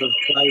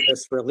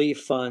coronavirus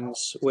relief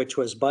funds, which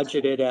was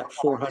budgeted at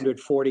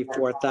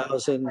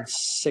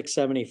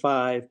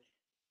 444,675,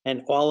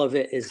 and all of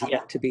it is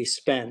yet to be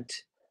spent.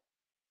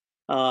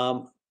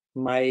 I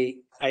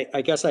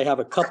guess I have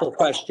a couple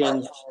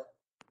questions.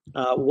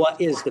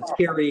 What is the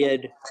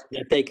period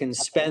that they can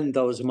spend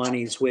those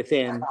monies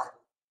within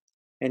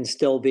and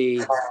still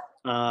be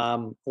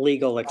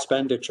legal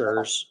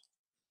expenditures?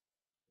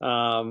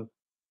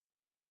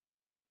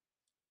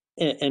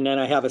 And then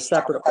I have a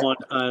separate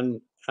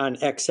one on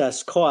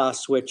excess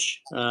costs,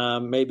 which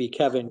maybe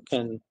Kevin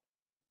can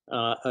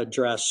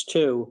address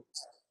too.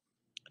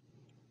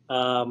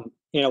 You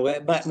know,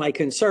 but my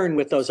concern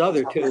with those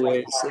other two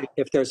is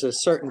if there's a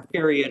certain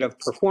period of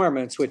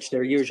performance, which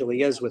there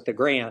usually is with the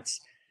grants,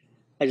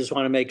 I just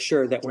want to make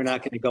sure that we're not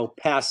going to go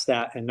past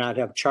that and not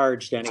have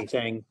charged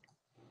anything,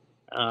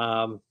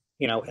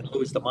 you know, and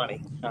lose the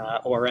money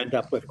or end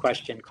up with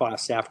question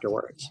costs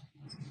afterwards.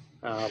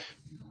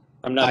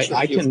 I'm not sure.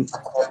 I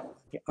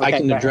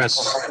can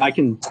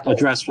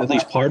address at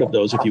least part of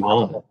those if you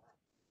want.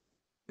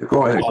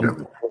 Go ahead,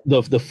 Kevin.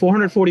 The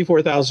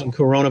 444,000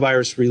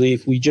 coronavirus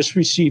relief, we just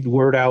received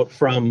word out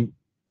from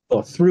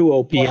through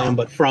OPM,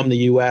 but from the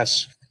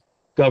U.S.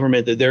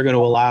 government that they're going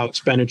to allow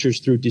expenditures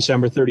through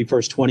December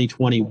 31st,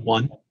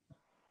 2021.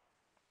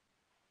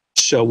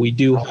 So we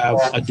do have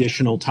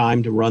additional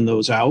time to run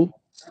those out.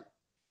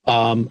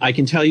 I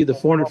can tell you the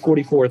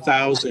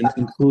 444,000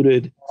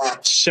 included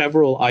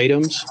several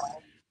items.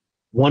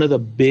 One of the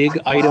big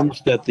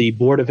items that the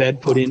Board of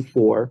Ed put in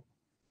for,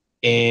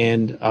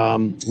 and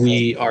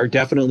we are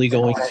definitely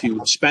going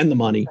to spend the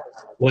money,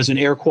 was an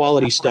air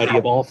quality study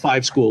of all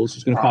 5 schools.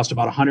 It's going to cost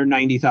about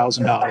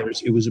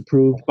 $190,000. It was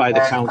approved by the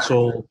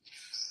council,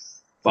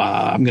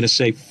 I'm going to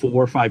say 4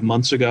 or 5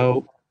 months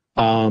ago.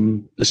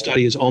 The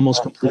study is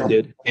almost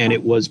completed, and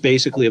it was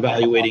basically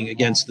evaluating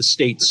against the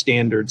state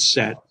standards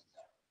set,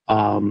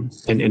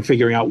 and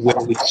figuring out where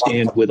we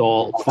stand with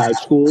all 5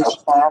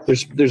 schools.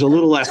 There's a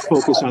little less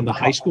focus on the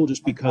high school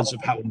just because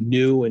of how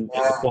new and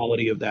the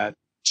quality of that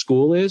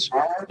school is,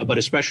 but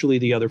especially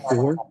the other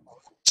 4.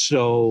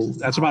 So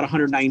that's about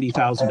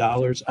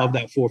 $190,000 of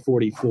that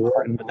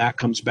 444, and when that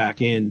comes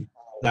back in,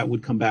 that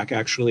would come back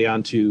actually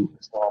onto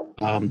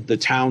the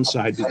town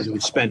side because it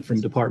was spent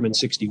from Department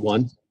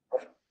 61.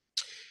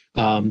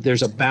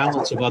 There's a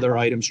balance of other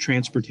items,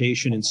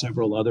 transportation and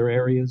several other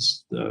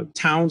areas. The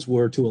towns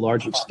were to a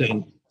large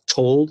extent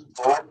told,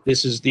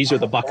 these are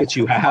the buckets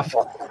you have.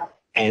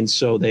 And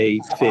so they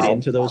fit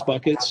into those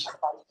buckets.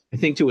 I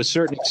think to a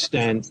certain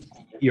extent,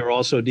 you're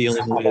also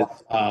dealing with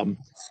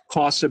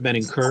costs have been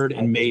incurred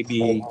and may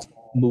be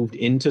moved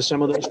into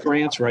some of those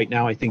grants. Right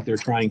now, I think they're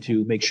trying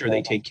to make sure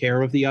they take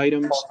care of the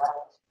items.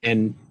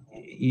 And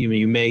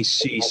you may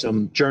see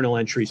some journal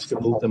entries to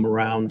move them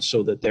around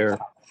so that they're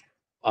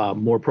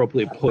more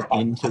appropriately put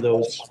into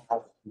those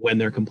when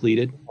they're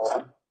completed.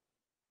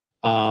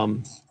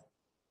 And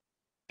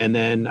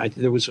then I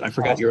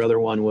forgot your other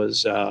one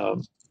was,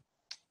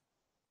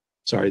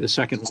 sorry, the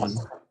second one.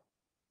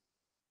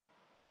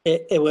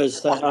 It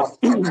was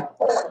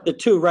the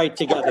 2 right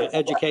together,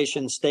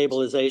 Education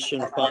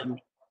Stabilization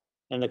Fund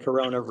and the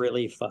Corona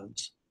Relief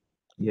Funds.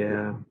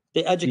 Yeah.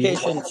 The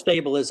Education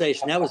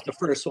Stabilization, that was the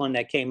first one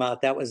that came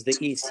out. That was the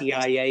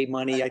ECIA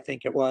money, I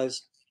think it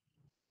was.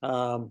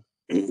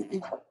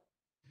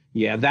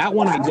 Yeah, that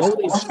one, I know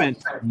they've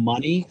spent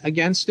money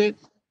against it.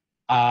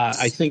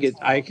 I think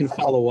I can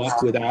follow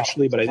up with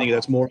Ashley, but I think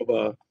that's more of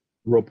a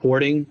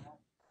reporting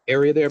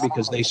area there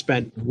because they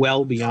spent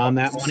well beyond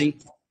that money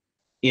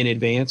in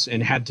advance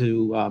and had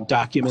to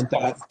document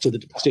that to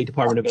the State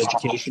Department of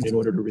Education in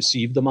order to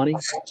receive the money.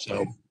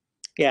 So,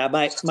 yeah,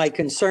 my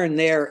concern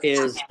there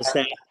is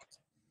that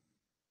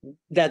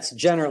that's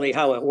generally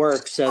how it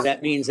works. So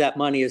that means that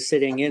money is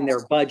sitting in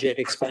their budget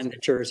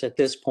expenditures at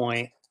this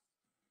point,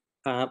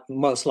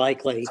 most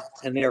likely,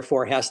 and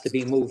therefore has to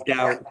be moved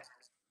out,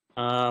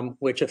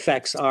 which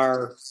affects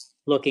our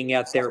looking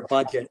at their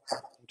budget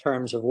in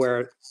terms of where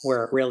it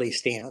really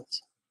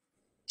stands.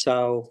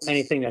 So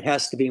anything that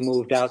has to be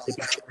moved out to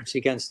be charged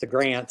against the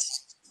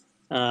grants,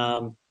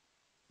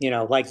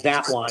 like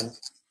that one,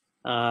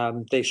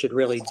 they should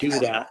really do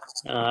that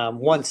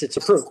once it's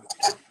approved.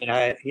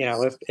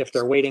 If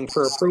they're waiting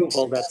for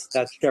approval,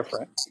 that's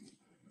different.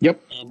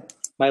 Yep.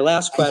 My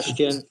last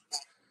question,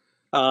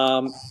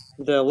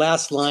 the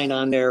last line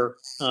on their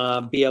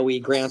BOE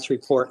grants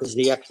report is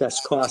the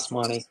excess cost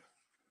money.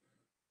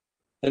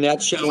 And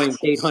that's showing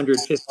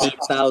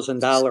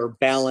 $850,000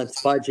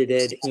 balance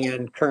budgeted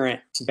and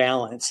current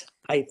balance.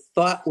 I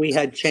thought we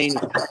had changed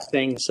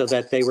things so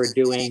that they were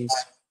doing,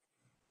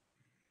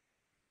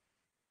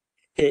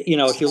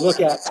 if you look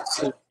at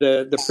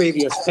the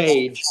previous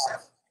page,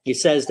 he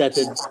says that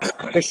the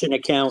tuition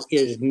account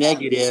is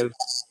negative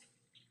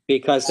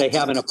because they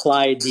haven't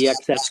applied the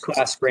excess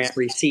cost grant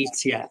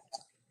receipts yet.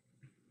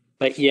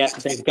 But yet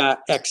they've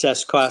got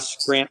excess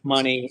cost grant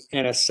money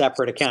in a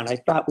separate account. I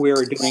thought we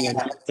were doing a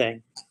new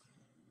thing.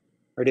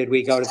 Or did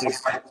we go to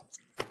the...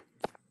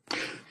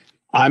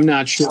 I'm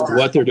not sure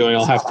what they're doing.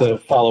 I'll have to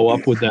follow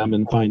up with them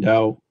and find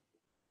out.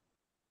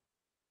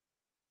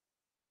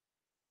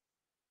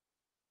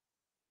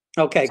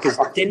 Okay, because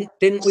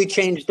didn't we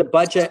change the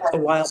budget a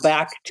while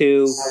back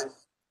to...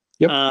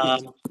 Yep.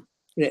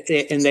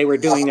 And they were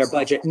doing their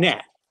budget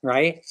net,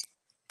 right?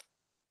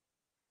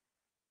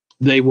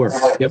 They were,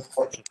 yep.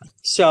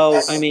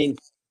 So,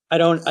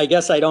 I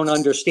guess I don't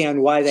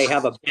understand why they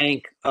have a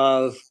bank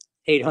of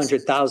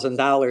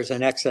 $800,000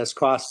 in excess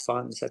cost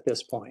funds at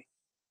this point.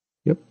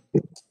 Yep.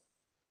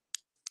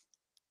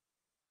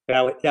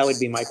 That would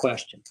be my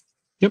question.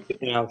 Yep.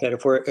 That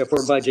if we're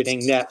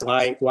budgeting net,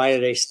 why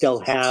do they still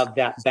have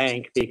that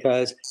bank?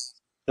 Because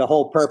the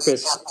whole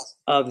purpose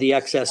of the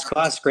excess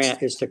cost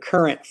grant is to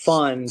current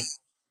fund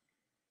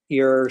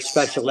your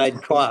special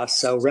ed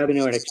costs. So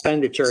revenue and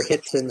expenditure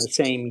hits in the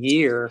same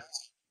year.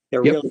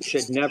 There Yep. really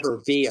should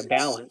never be a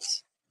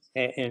balance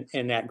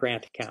in that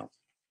grant account.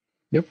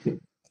 Yep.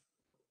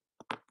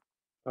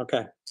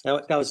 Okay,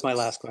 that was my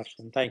last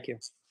question. Thank you.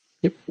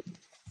 Yep.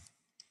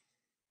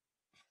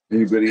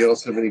 Anybody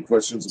else have any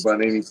questions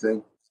about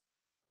anything?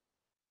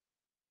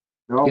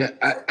 No? Yeah,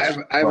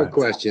 I have a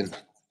question.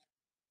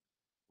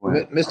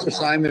 Mr.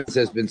 Simons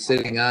has been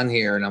sitting on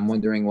here and I'm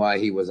wondering why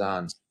he was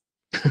on.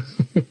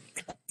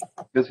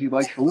 Because he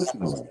likes to listen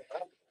to it.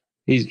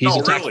 He's No,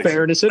 a really.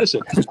 taxpayer and a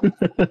citizen.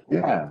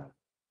 Yeah.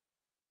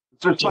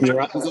 Mr. Simons,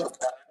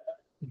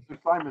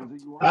 are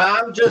you on?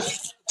 I'm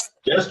just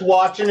Just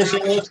watching to see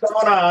what's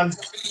going on.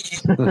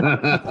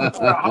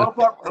 How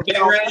about- Get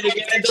ready to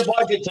get into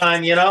budget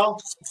time, you know?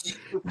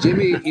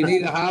 Jimmy, you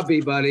need a hobby,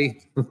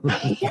 buddy.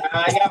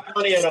 I got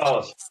plenty of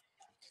those.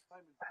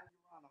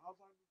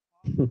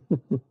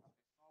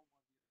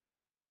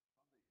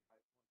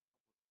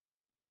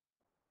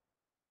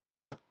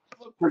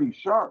 Look pretty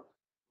sharp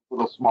for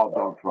those small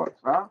dump trucks,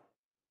 huh? I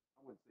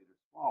wouldn't say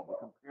they're small, but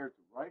compared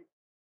to, right?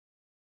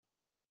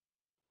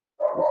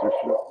 Mr.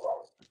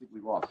 Shaw, I think we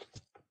lost.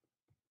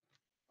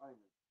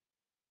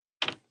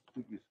 I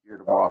think you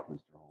scared him off, Mr.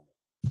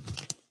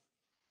 Holmes.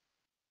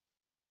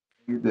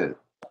 You did.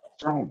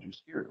 Mr. Holmes, you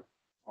scared him.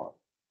 Oh,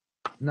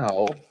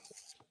 No.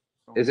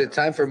 Is it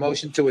time for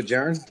motion to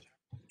adjourn?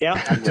 Yeah.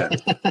 Not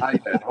yet. Not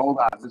yet. Hold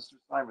on. Mr.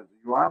 Simons, are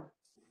you on?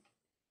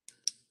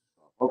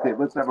 Okay,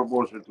 let's have a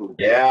motion to adjourn.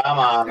 Yeah, I'm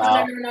on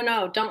now.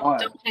 No.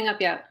 Don't hang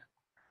up yet.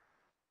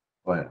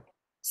 Go ahead.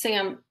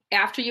 Sam,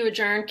 after you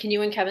adjourn, can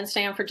you and Kevin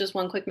stay on for just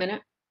one quick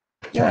minute?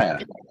 Yeah,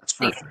 that's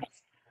perfect.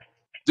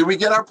 Did we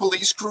get our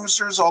police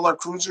cruisers, all our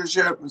cruisers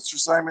yet, Mr.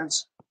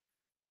 Simons?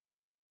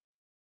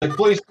 The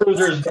police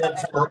cruisers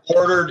that were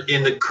ordered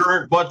in the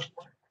current budget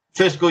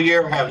fiscal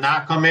year have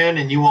not come in,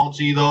 and you won't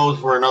see those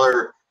for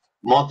another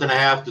month and a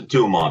half to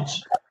 2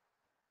 months.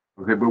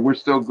 Okay, but we're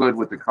still good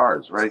with the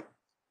cars, right?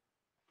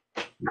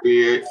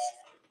 We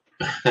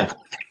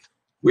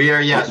we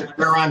are, yes,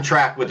 we're on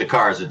track with the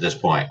cars at this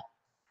point.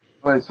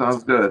 All right,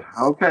 sounds good.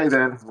 Okay,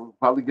 then we'll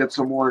probably get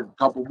some more,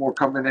 couple more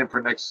coming in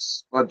for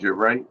next budget,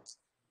 right?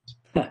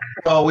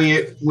 Well,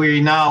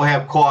 we now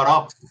have caught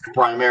up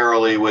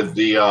primarily with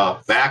the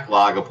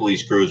backlog of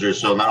police cruisers,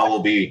 so now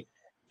we'll be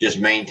just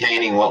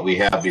maintaining what we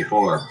have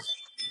before.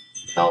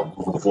 Now,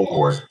 moving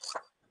forward.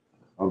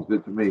 Sounds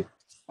good to me.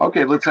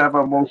 Okay, let's have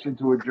a motion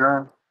to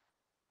adjourn.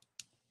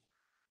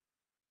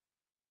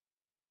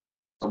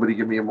 Somebody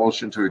give me a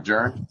motion to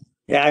adjourn.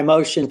 Yeah, I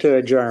motion to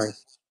adjourn.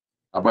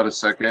 How about a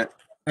second?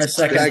 I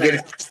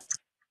second.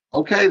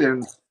 Okay,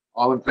 then,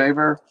 all in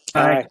favor?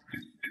 All right.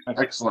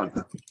 Excellent.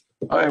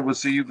 All right, we'll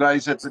see you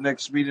guys at the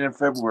next meeting in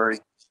February.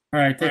 All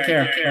right, take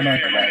care.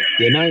 Bye-bye. Bye-bye.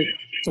 Good night.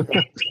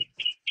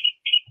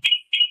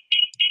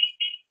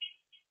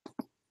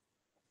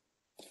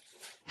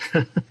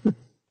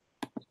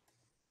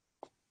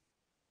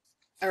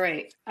 All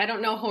right. I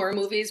don't know horror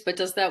movies, but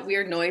does that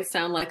weird noise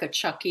sound like a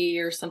Chucky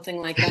or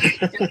something like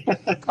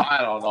that?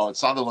 I don't know. It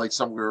sounded like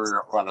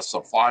somewhere on a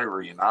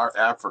safari in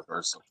Africa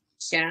or something.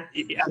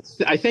 Yeah.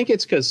 I think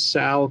it's because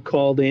Sal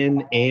called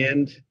in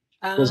and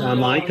was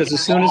online, because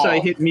as soon as I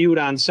hit mute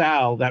on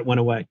Sal, that went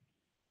away.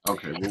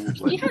 Okay.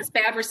 He has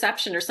bad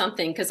reception or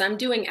something, because I'm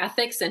doing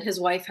ethics and his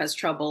wife has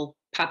trouble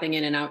popping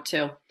in and out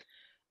too.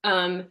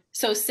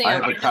 So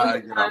Sam,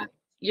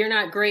 you're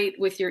not great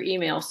with your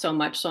email so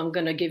much, so I'm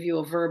going to give you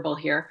a verbal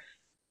here.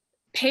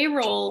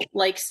 Payroll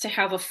likes to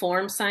have a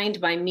form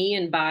signed by me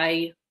and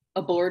by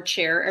a board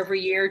chair every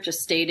year,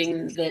 just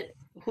stating that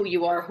who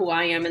you are, who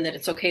I am, and that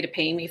it's okay to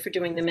pay me for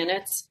doing the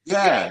minutes.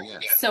 Yeah.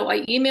 So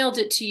I emailed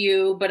it to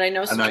you, but I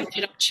know sometimes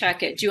you don't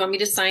check it. Do you want me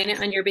to sign it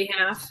on your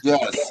behalf? Yeah,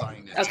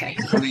 sign it. Okay.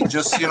 I mean,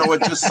 just, you know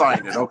what, just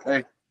sign it,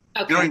 okay?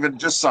 Okay. You don't even,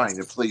 just sign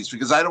it, please,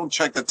 because I don't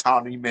check the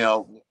town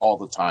email all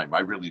the time. I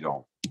really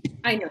don't.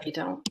 I know you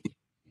don't.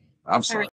 I'm sorry.